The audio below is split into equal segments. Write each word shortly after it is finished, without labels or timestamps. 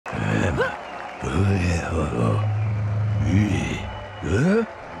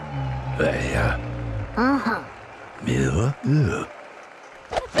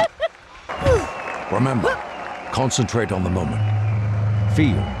Remember, concentrate on the moment.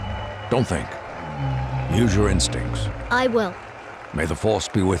 Feel, don't think. Use your instincts. I will. May the Force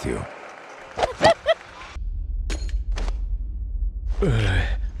be with you.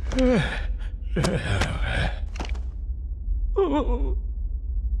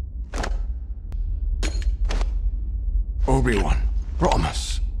 Obi-Wan,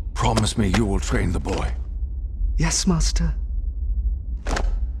 promise. Promise me you will train the boy. Yes, Master.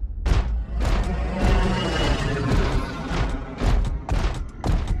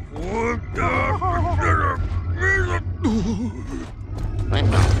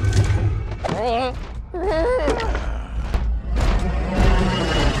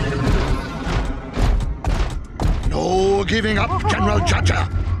 No giving up, General Jaja.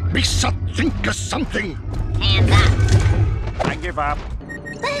 Misa think of something. Hands up. I give up.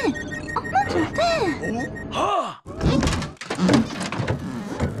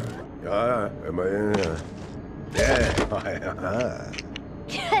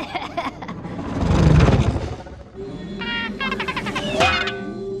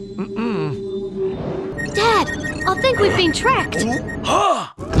 Dad, I think we've been tracked.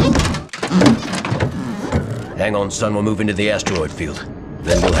 Hang on, son. We'll move into the asteroid field.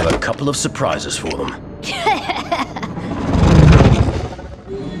 Then we'll have a couple of surprises for them.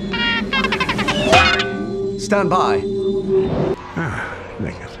 Stand by.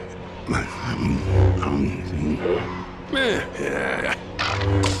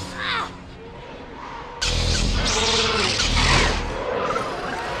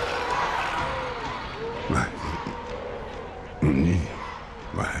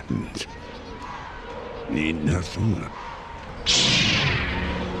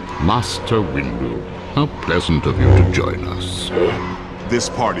 Master Windu, how pleasant of you to join us. This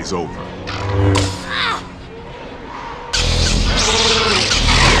party's over.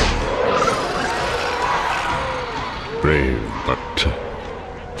 Brave, but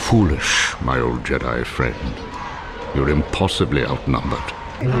foolish, my old Jedi friend. You're impossibly outnumbered.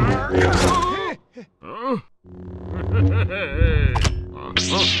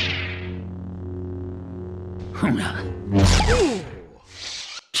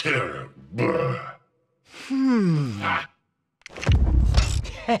 Terrible.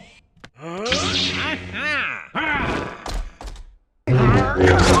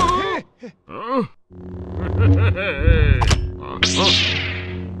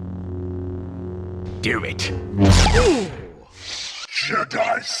 Do it.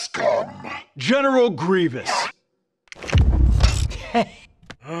 Jedi scum. General Grievous.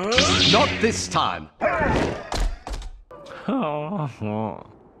 Not this time.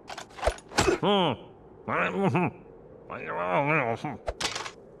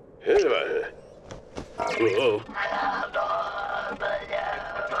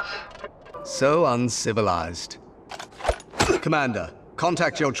 So uncivilized. Commander,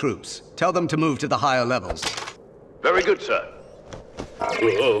 contact your troops. Tell them to move to the higher levels. Very good, sir.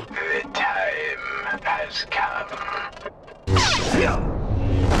 The time has come.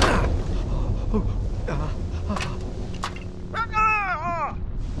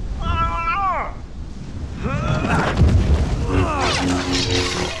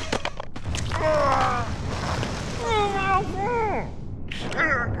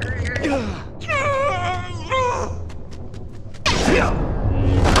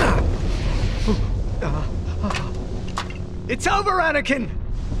 It's over, Anakin!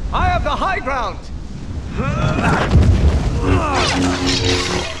 I have the high ground!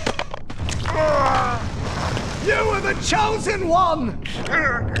 You were the chosen one!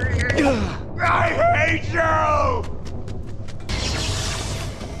 I hate you!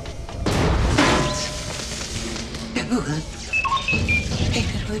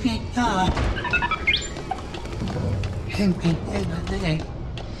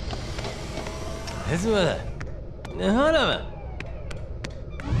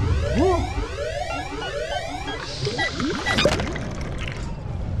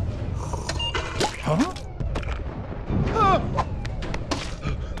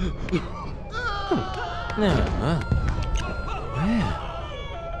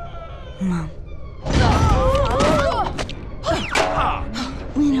 Mom.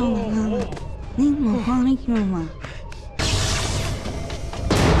 We don't know.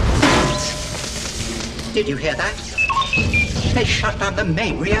 Did you hear that? They shut down the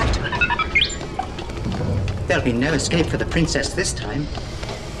main reactor. There'll be no escape for the princess this time.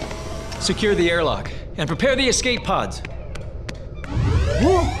 Secure the airlock and prepare the escape pods.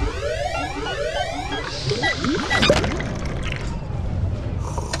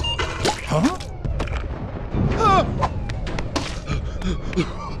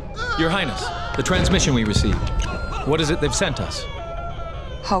 Highness, the transmission we received. What is it they've sent us?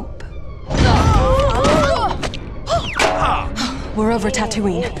 Hope. We're over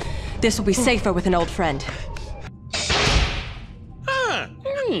Tatooine. This will be safer with an old friend.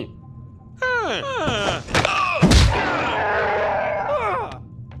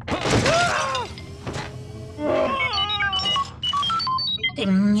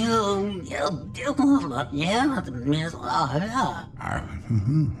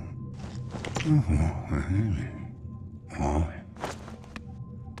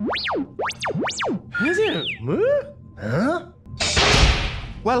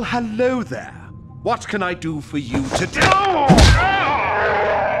 Well, hello there. What can I do for you today?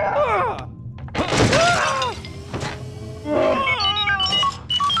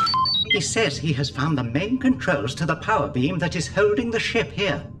 He says he has found the main controls to the power beam that is holding the ship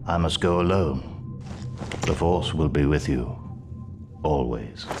here. I must go alone. The Force will be with you.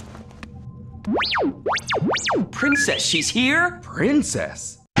 Always. Princess, she's here?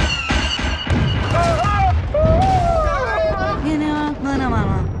 Princess?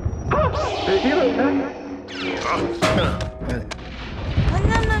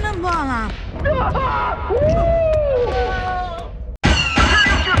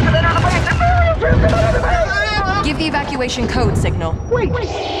 Give the evacuation code signal. Wait,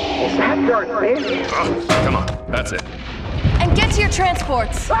 is that Darth Vader? Come on, that's it. And get to your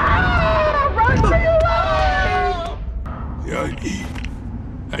transports. Run for your life!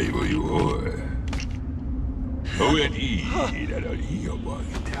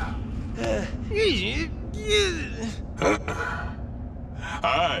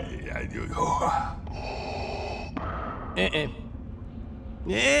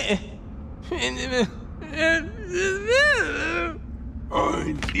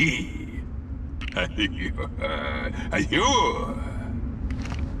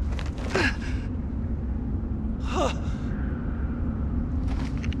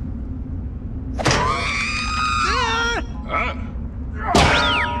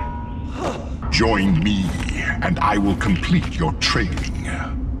 Join me, and I will complete your training.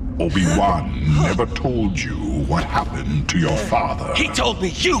 Obi-Wan never told you what happened to your father. He told me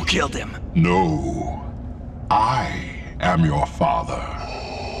you killed him! No, I am your father.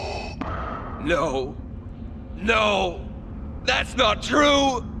 No. No! That's not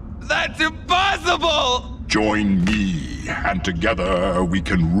true! That's impossible! Join me, and together we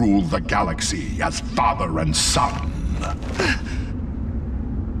can rule the galaxy as father and son.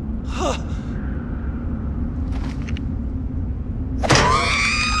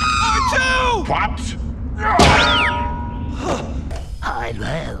 R2! What? I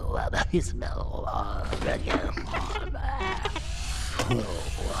know the smell of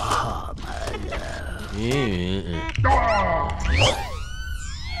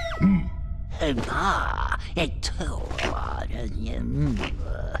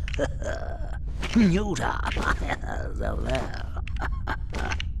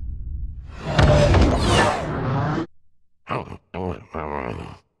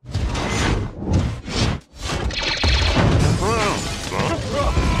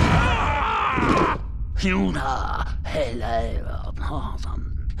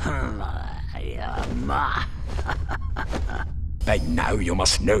By now you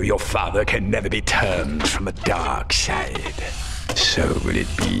must know your father can never be turned from the dark side. So will it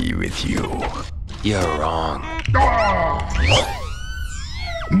be with you. You're wrong.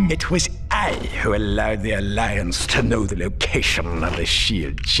 It was I who allowed the Alliance to know the location of the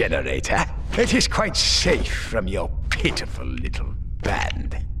shield generator. It is quite safe from your pitiful little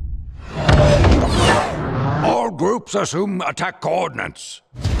band. All groups assume attack coordinates.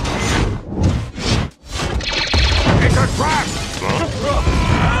 It's a trap!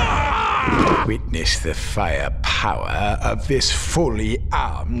 Witness the firepower of this fully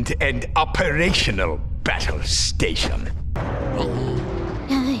armed and operational battle station.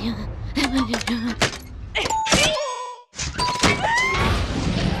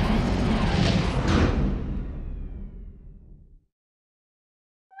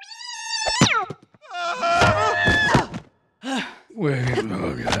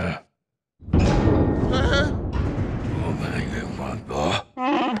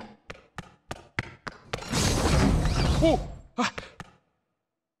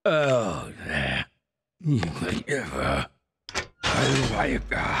 Oh, there. You could ever.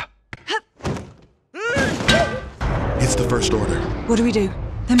 It's the First Order. What do we do?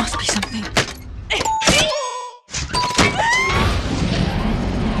 There must be something.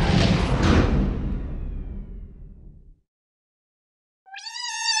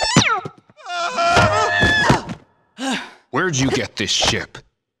 Where'd you get this ship?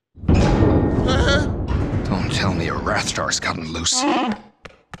 tell me a Wrathstar's gotten loose.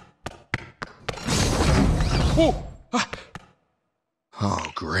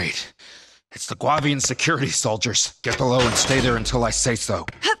 Oh, great. It's the Guavian security soldiers. Get below and stay there until I say so.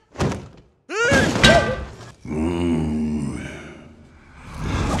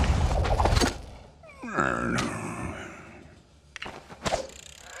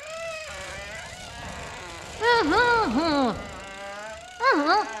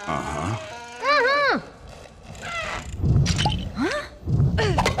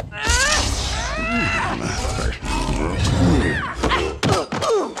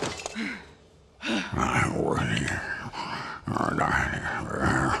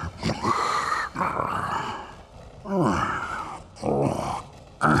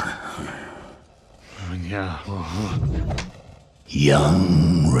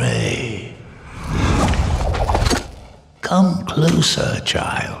 Young Rey. Come closer,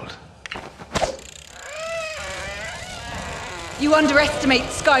 child. You underestimate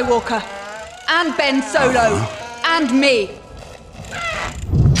Skywalker, and Ben Solo, and me.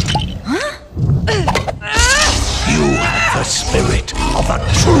 You have the spirit of a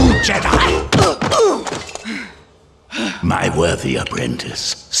true Jedi. My worthy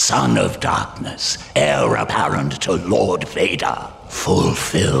apprentice, son of darkness, heir apparent to Lord Vader,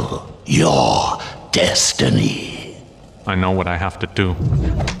 fulfill your destiny. I know what I have to do.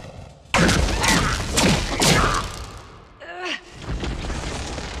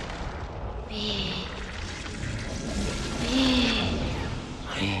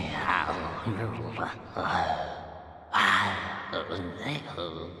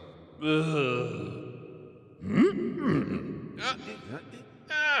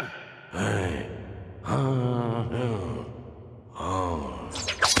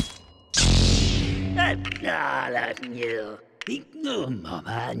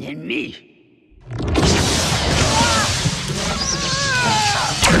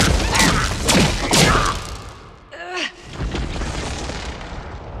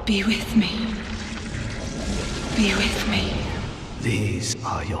 Be with me. Be with me. These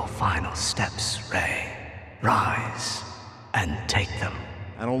are your final steps, Rey. Rise and take them.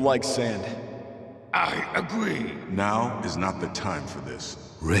 I don't like sand. I agree. Now is not the time for this.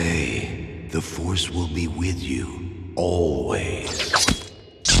 Rey, the Force will be with you, always.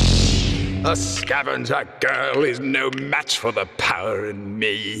 A scavenger girl is no match for the power in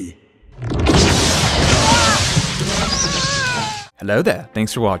me. Hello there,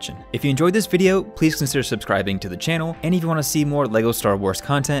 thanks for watching. If you enjoyed this video, please consider subscribing to the channel, and if you want to see more LEGO Star Wars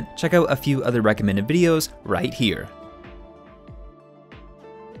content, check out a few other recommended videos right here.